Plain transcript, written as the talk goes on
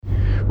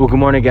Well, good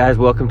morning, guys.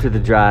 Welcome to The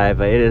Drive.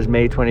 It is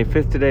May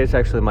 25th today. It's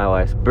actually my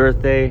wife's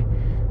birthday.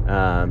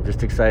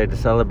 Just excited to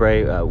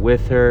celebrate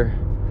with her.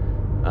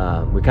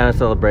 We kind of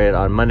celebrated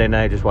on Monday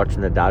night, just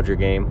watching the Dodger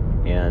game.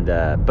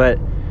 But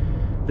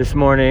this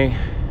morning,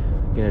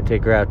 going to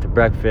take her out to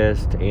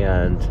breakfast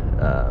and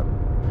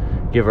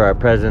give her our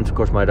presents. Of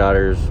course, my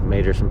daughter's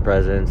made her some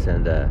presents,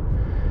 and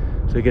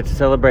so we get to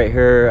celebrate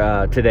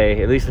her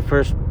today, at least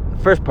the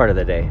first part of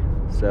the day.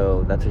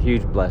 So that's a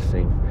huge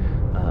blessing.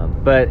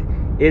 But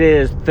it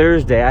is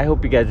Thursday. I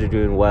hope you guys are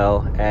doing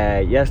well.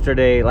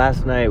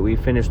 Last night, we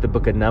finished the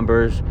book of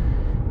Numbers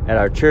at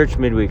our church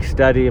midweek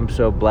study. I'm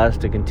so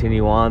blessed to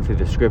continue on through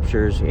the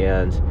scriptures,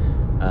 and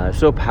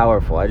so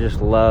powerful. I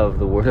just love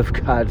the Word of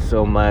God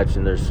so much,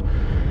 and there's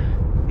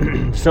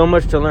so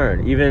much to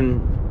learn.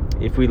 Even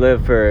if we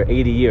live for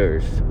 80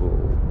 years,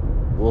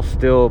 we'll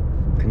still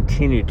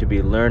continue to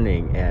be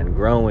learning and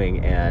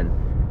growing and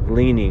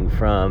gleaning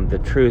from the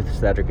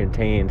truths that are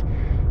contained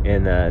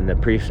in the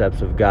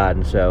precepts of God.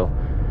 And so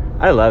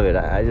I love it.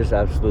 I just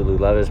absolutely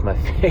love it.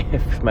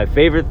 It's my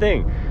favorite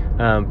thing.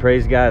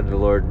 Praise God, the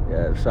Lord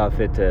saw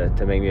fit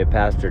to make me a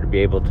pastor, to be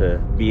able to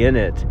be in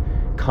it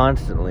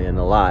constantly and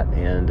a lot.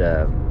 And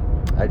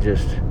I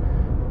just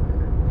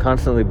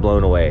constantly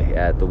blown away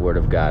at the Word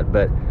of God.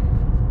 But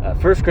 1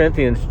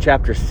 Corinthians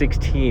chapter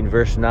 16,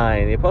 verse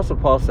 9, the Apostle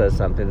Paul says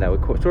something that we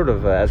sort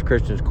of, as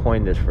Christians,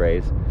 coined this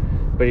phrase.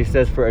 But he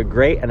says, "For a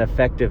great and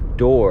effective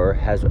door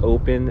has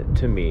opened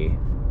to me,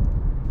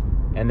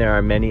 and there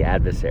are many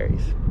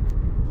adversaries."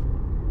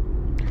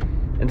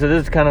 And so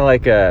this is kind of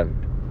like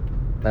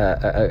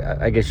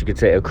I guess you could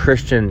say, a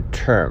Christian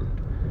term,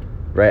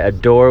 right? A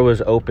door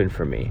was open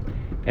for me.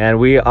 And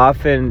we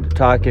often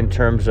talk in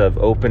terms of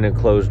open and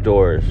closed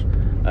doors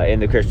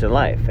in the Christian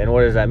life. And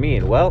what does that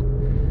mean? Well,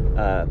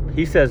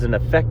 he says an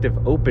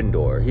effective open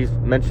door. He's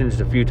mentioned this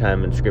a few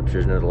times in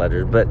scriptures and in the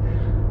letters, but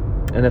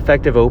an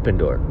effective open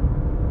door.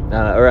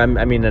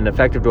 An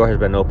effective door has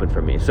been opened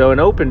for me. So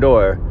an open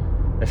door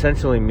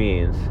essentially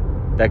means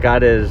that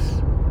God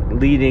is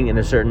leading in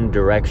a certain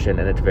direction,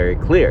 and it's very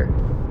clear.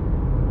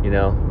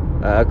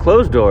 A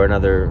closed door,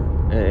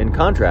 in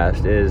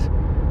contrast, is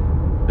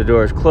the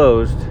door is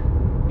closed,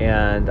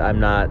 and I'm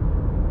not,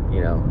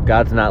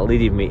 God's not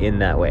leading me in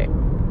that way.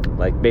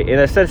 And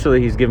essentially,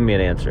 He's giving me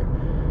an answer.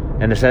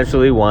 And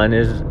essentially, one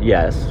is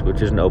yes,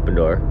 which is an open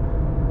door.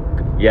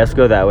 Yes,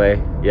 go that way.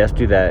 Yes,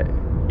 do that.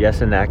 Yes,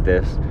 enact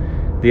this.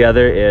 The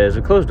other is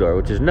a closed door,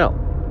 which is no.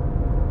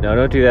 No,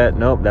 don't do that.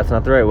 Nope, that's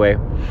not the right way.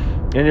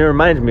 And it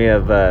reminds me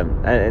of,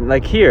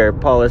 like here,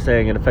 Paul is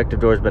saying an effective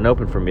door has been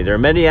opened for me. There are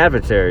many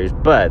adversaries,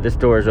 but this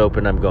door is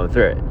open, I'm going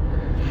through it.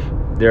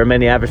 There are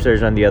many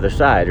adversaries on the other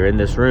side, or in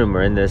this room,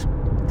 or in this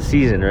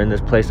season, or in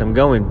this place I'm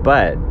going,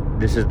 but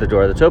this is the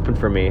door that's open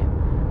for me.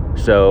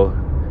 So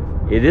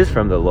it is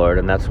from the Lord,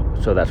 and that's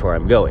where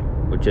I'm going,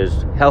 which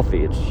is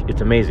healthy.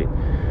 It's amazing.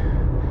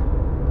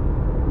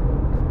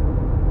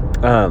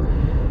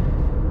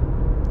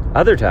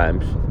 Other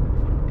times,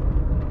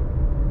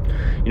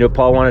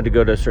 Paul wanted to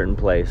go to a certain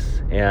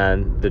place,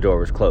 and the door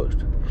was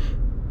closed.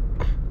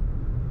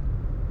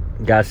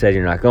 God said,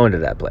 "You're not going to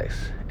that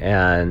place."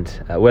 And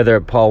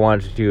whether Paul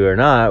wanted to or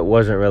not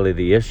wasn't really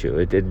the issue.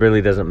 It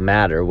really doesn't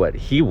matter what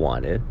he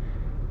wanted.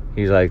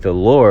 He's like, the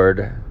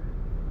Lord,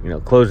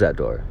 close that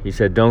door. He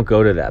said, don't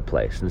go to that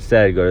place.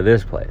 Instead, go to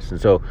this place. And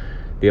so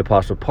the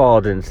Apostle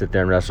Paul didn't sit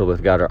there and wrestle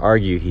with God or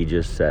argue. He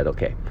just said,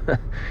 okay.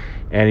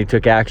 And he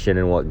took action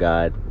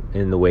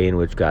in the way in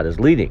which God is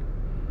leading.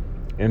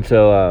 And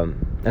so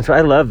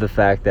I love the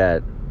fact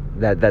that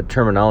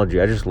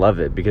terminology. I just love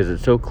it because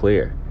it's so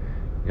clear.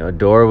 A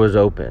door was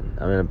open.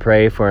 I'm going to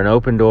pray for an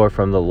open door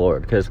from the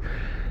Lord, because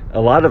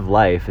a lot of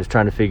life is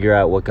trying to figure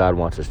out what God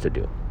wants us to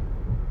do.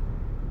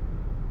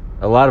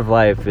 A lot of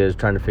life is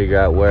trying to figure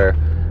out where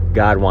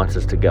God wants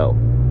us to go.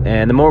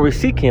 And the more we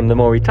seek Him, the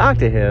more we talk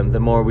to Him,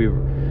 the more we,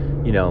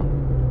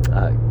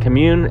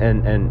 commune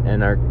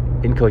and are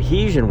in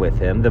cohesion with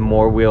Him, the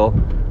more we'll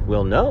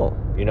know,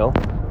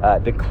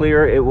 the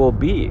clearer it will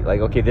be.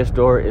 Like, okay, this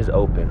door is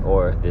open,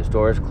 or this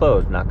door is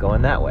closed, not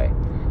going that way.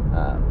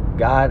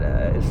 God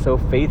is so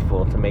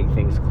faithful to make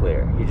things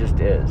clear. He just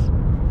is.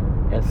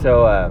 And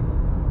so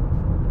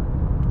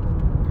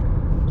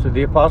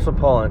the Apostle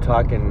Paul, in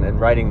talking and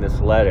writing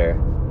this letter,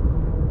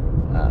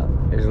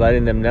 is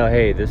letting them know,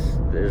 hey,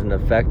 there's an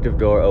effective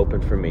door open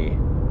for me,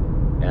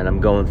 and I'm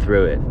going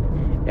through it.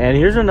 And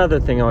here's another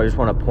thing I just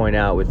want to point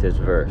out with this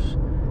verse.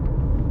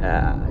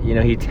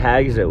 He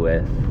tags it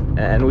with,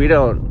 and we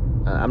don't,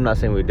 I'm not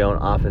saying we don't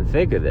often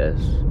think of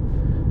this,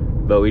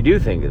 but we do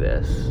think of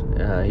this.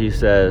 He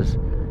says,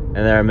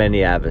 and there are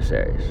many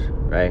adversaries,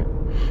 right?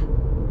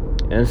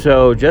 And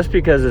so just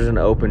because there's an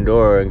open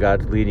door and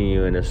God's leading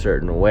you in a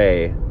certain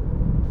way,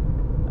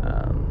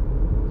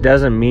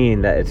 doesn't mean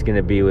that it's going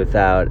to be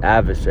without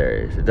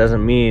adversaries. It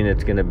doesn't mean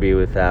it's going to be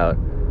without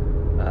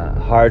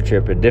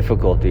hardship and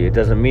difficulty. It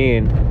doesn't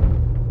mean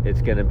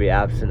it's going to be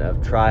absent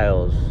of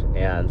trials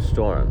and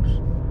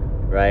storms,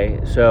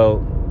 right?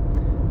 So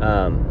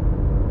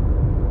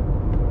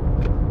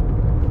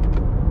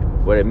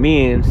What it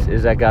means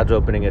is that God's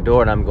opening a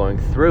door and I'm going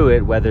through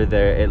it, whether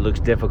it looks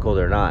difficult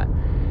or not.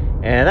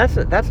 And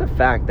that's a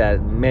fact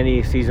that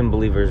many seasoned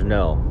believers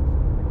know.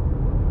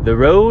 The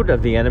road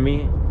of the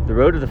enemy, the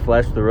road of the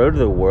flesh, the road of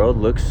the world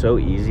looks so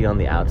easy on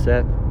the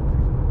outset.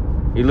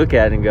 You look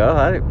at it and go, oh,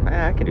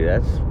 I can do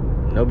that. It's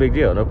no big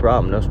deal, no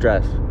problem, no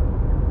stress.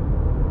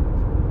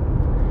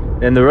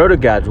 And the road of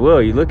God's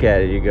will, you look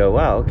at it, you go,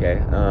 wow,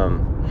 okay,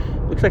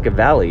 looks like a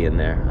valley in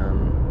there.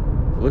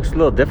 Looks a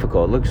little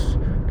difficult.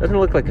 Doesn't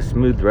look like a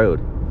smooth road.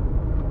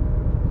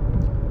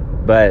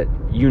 But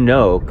you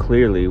know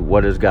clearly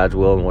what is God's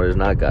will and what is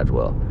not God's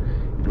will.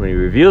 And when he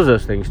reveals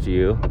those things to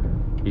you,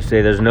 you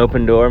say, there's an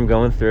open door, I'm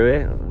going through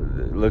it.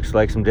 It looks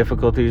like some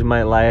difficulties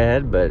might lie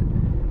ahead, but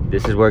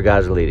this is where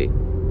God's leading.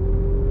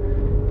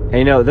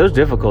 And those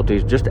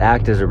difficulties just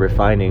act as a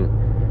refining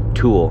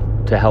tool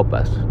to help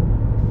us.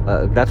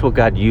 That's what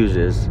God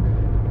uses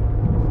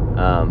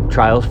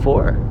trials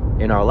for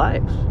in our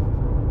lives.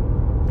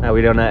 Now,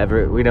 we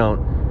don't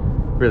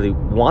really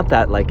want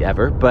that like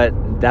ever, but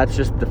that's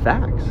just the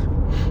facts.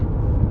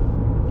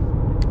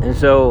 And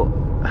so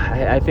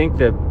I think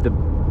the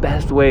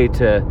best way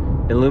to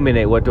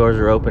illuminate what doors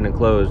are open and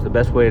closed, the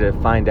best way to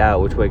find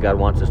out which way God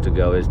wants us to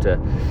go is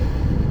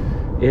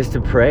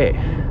to pray,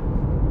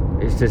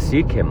 is to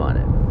seek him on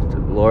it.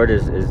 Lord,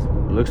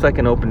 looks like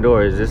an open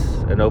door. Is this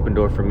an open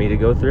door for me to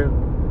go through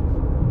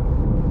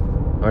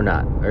or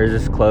not? Or is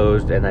this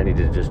closed and I need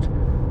to just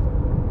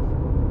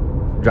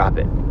drop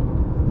it?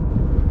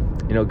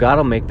 God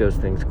will make those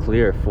things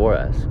clear for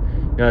us.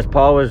 As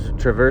Paul was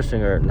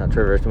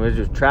was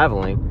just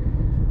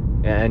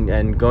traveling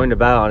and going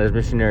about on his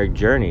missionary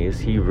journeys,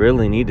 he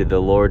really needed the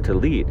Lord to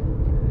lead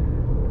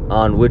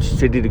on which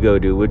city to go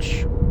to,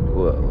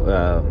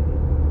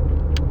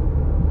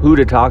 who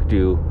to talk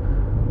to,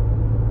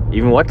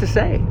 even what to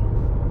say.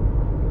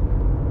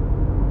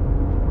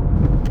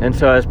 And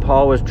so as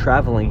Paul was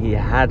traveling, he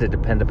had to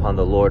depend upon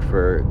the Lord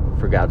for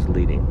God's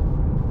leading.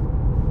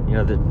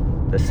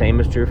 The same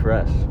is true for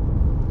us.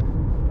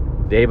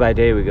 Day by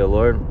day we go,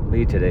 Lord,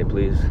 lead today,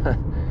 please.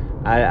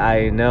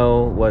 I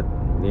know what,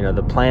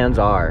 the plans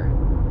are.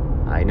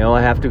 I know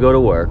I have to go to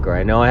work, or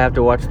I know I have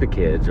to watch the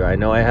kids, or I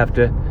know I have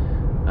to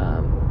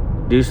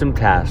do some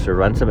tasks or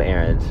run some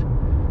errands.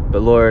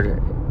 But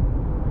Lord,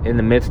 in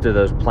the midst of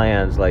those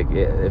plans, like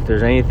if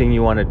there's anything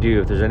you want to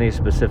do, if there's any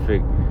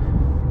specific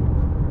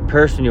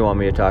person you want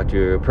me to talk to,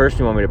 or a person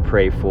you want me to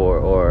pray for,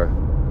 or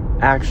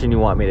action you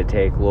want me to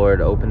take,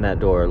 Lord, open that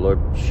door. Lord,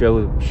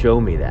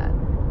 show me that.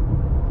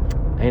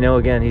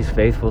 Again, he's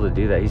faithful to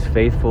do that. He's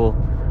faithful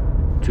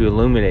to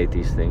illuminate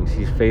these things.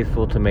 He's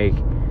faithful to make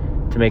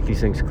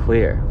these things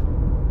clear.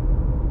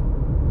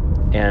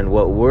 And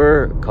what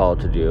we're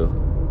called to do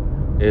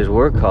is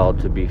we're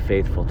called to be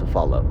faithful to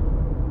follow.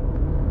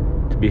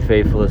 To be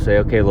faithful to say,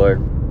 okay,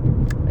 Lord,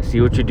 I see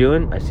what you're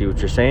doing. I see what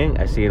you're saying.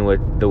 I see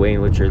the way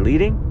in which you're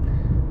leading.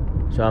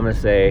 So I'm going to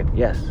say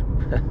yes.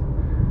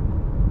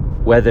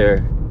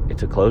 Whether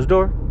it's a closed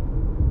door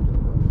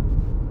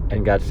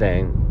and God's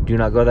saying, do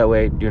not go that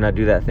way, do not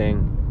do that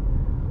thing,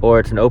 or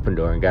it's an open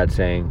door and God's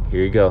saying,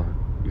 here you go.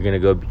 You're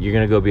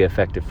gonna go be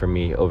effective for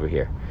me over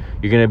here.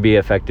 You're gonna be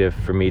effective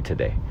for me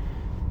today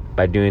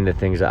by doing the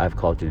things that I've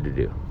called you to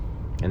do.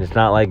 And it's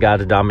not like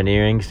God's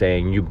domineering,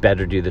 saying you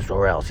better do this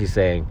or else. He's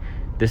saying,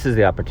 this is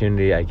the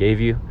opportunity I gave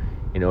you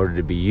in order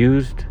to be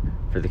used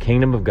for the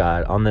kingdom of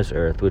God on this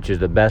earth, which is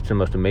the best and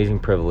most amazing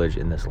privilege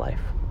in this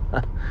life.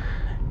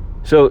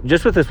 So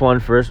just with this one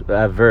verse,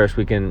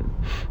 we can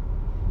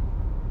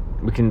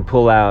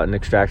pull out and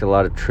extract a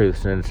lot of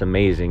truths, and it's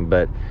amazing.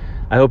 But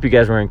I hope you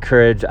guys were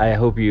encouraged. I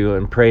hope you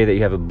and pray that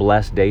you have a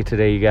blessed day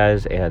today, you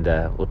guys, and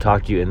we'll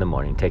talk to you in the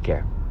morning. Take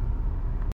care.